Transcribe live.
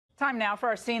Time now for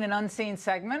our Seen and Unseen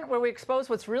segment, where we expose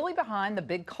what's really behind the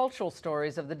big cultural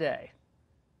stories of the day.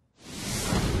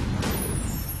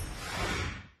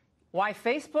 Why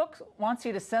Facebook wants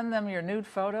you to send them your nude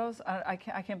photos? I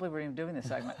can't believe we're even doing this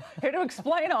segment. Here to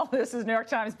explain all this is New York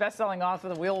Times bestselling author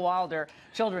of the Will Wilder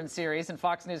children's series and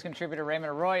Fox News contributor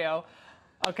Raymond Arroyo.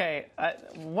 Okay,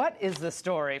 what is the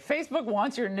story? Facebook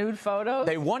wants your nude photos?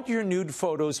 They want your nude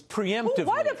photos preemptively.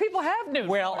 Why do people have nude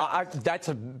photos? That's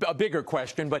a bigger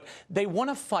question, but they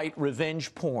want to fight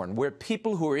revenge porn, where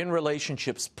people who are in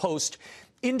relationships post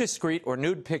indiscreet or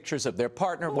nude pictures of their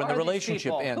partner when the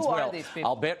relationship ends. Well,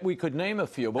 I'll bet we could name a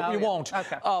few, but we won't.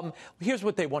 Okay. Here's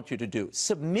what they want you to do.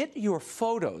 Submit your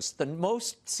photos, the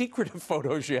most secretive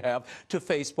photos you have, to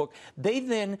Facebook. They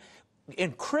then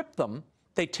encrypt them.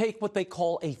 They take what they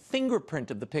call a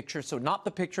fingerprint of the picture, so not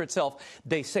the picture itself.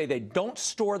 They say they don't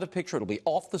store the picture. It'll be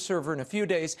off the server in a few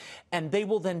days, and they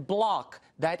will then block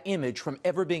that image from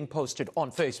ever being posted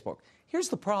on Facebook. Here's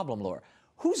the problem, Laura.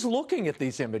 Who's looking at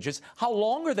these images? How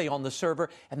long are they on the server?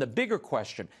 And the bigger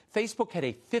question, Facebook had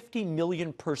a 50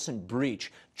 million person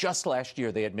breach just last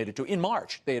year, they admitted to. In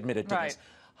March, they admitted to this.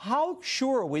 How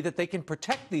sure are we that they can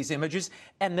protect these images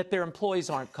and that their employees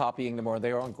aren't copying them or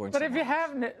they aren't going? But if you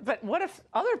have, but what if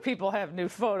other people have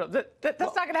nude photos? That's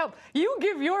not going to help. You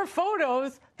give your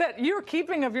photos that you're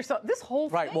keeping of yourself. This whole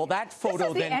thing. Right. Well, that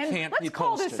photo then can't be posted. Let's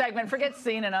call this segment, forget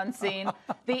Seen and Unseen,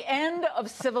 the end of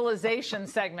civilization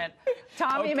segment.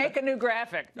 Tommy, make a new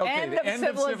graphic. Okay, end of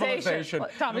civilization.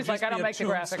 Tommy's like, I don't make the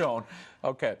graphic.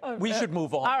 Okay. We should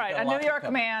move on. All right. A New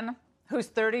York man who's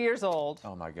 30 years old.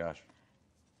 Oh, my gosh.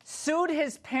 Sued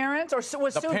his parents, or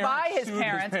was sued by his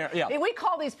parents. Yeah. We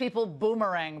call these people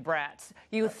boomerang brats.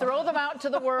 You throw them out to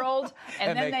the world,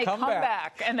 and then they come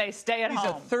back, and they stay at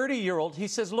home. He's a 30-year-old. He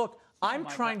says, look, I'm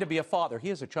trying to be a father. He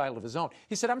has a child of his own.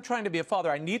 He said, I'm trying to be a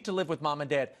father. I need to live with mom and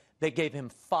dad. They gave him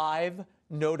 5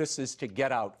 notices to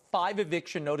get out, 5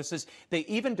 eviction notices. They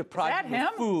even deprived him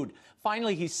of food.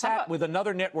 Finally, he sat with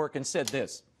another network and said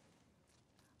this.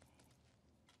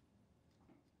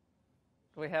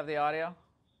 Do we have the audio?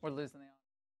 We're losing the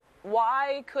audio.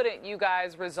 Why couldn't you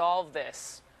guys resolve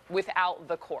this without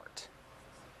the court?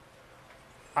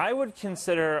 I would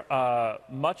consider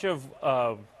much of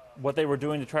what they were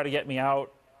doing to try to get me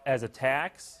out as a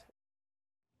tax.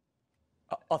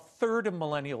 A third of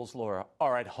millennials, Laura,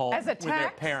 are at home with their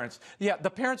parents. Yeah,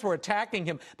 the parents were attacking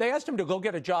him. They asked him to go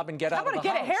get a job and get out of the house.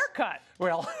 How about get a haircut?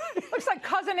 Well, looks like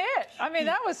Cousin It. I mean,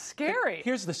 that was scary.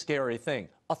 Here's the scary thing.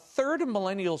 A third of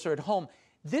millennials are at home.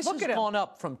 This has gone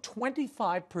up from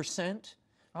 25%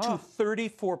 to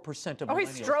 34% of millennials. Oh, he's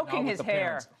stroking his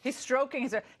hair. He's stroking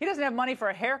his hair. He doesn't have money for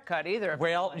a haircut either.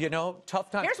 Well, you know,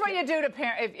 tough times. Here's what you do to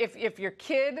parents. If your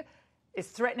kid is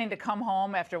threatening to come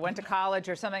home after went to college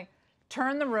or something,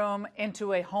 turn the room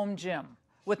into a home gym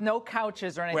with no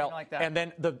couches or anything like that. And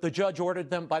then the judge ordered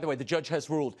them. By the way, the judge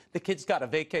has ruled the kid's got to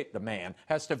vacate. The man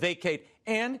has to vacate.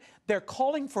 And they're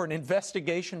calling for an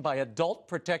investigation by Adult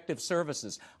Protective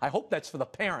Services. I hope that's for the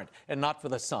parent and not for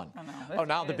the son. Oh,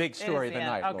 now the big story of the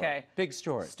night. Okay. Laura. Big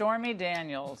story. Stormy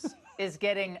Daniels is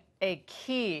getting a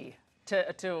key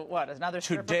to what? Another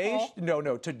stripper pole?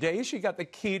 No. Today she got the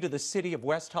key to the city of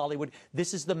West Hollywood.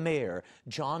 This is the mayor,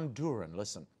 John Duran.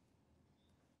 Listen.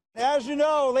 As you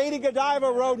know, Lady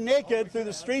Godiva rode naked through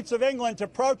the streets of England to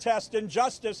protest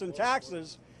injustice and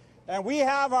taxes, and we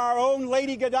have our own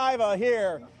Lady Godiva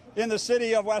here in the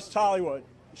city of West Hollywood.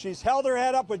 She's held her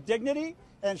head up with dignity,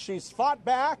 and she's fought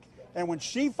back, and when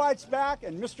she fights back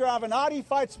and Mr. Avenatti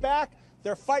fights back,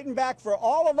 they're fighting back for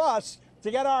all of us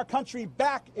to get our country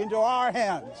back into our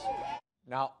hands.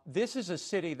 Now, this is a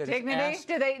city that dignity? Asked,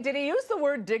 did he use the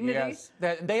word dignity? Yes.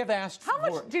 They have asked How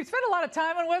much? Do you spend a lot of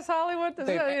time in West Hollywood?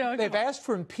 They've asked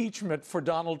for impeachment for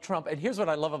Donald Trump. And here's what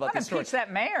I love about this story. Impeach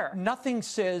that mayor. Nothing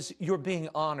says you're being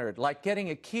honored like getting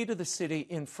a key to the city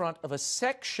in front of a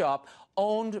sex shop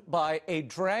owned by a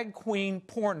drag queen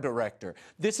porn director.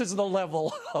 This is the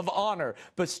level of honor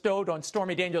bestowed on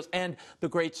Stormy Daniels. And the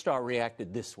great star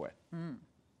reacted this way.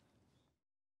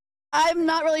 I'm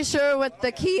not really sure what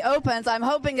the key opens. I'm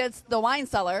hoping it's the wine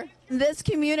cellar. This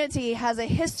community has a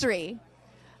history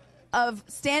of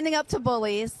standing up to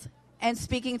bullies and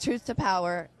speaking truth to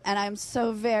power, and I'm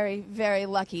so very, very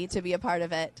lucky to be a part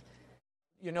of it.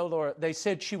 You know, Laura, they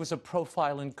said she was a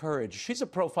profile in courage. She's a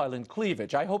profile in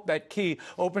cleavage. I hope that key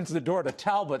opens the door to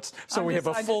Talbot's so we have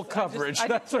a full coverage.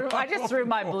 I just threw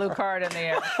my blue card in the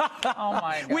air. Oh,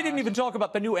 my God. We didn't even talk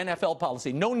about the new NFL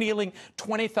policy. No kneeling,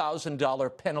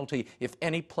 $20,000 penalty if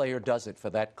any player does it for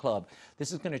that club.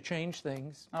 This is going to change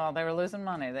things. Oh, they were losing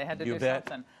money. They had to do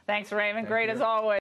something. Thanks, Raymond. Great as always.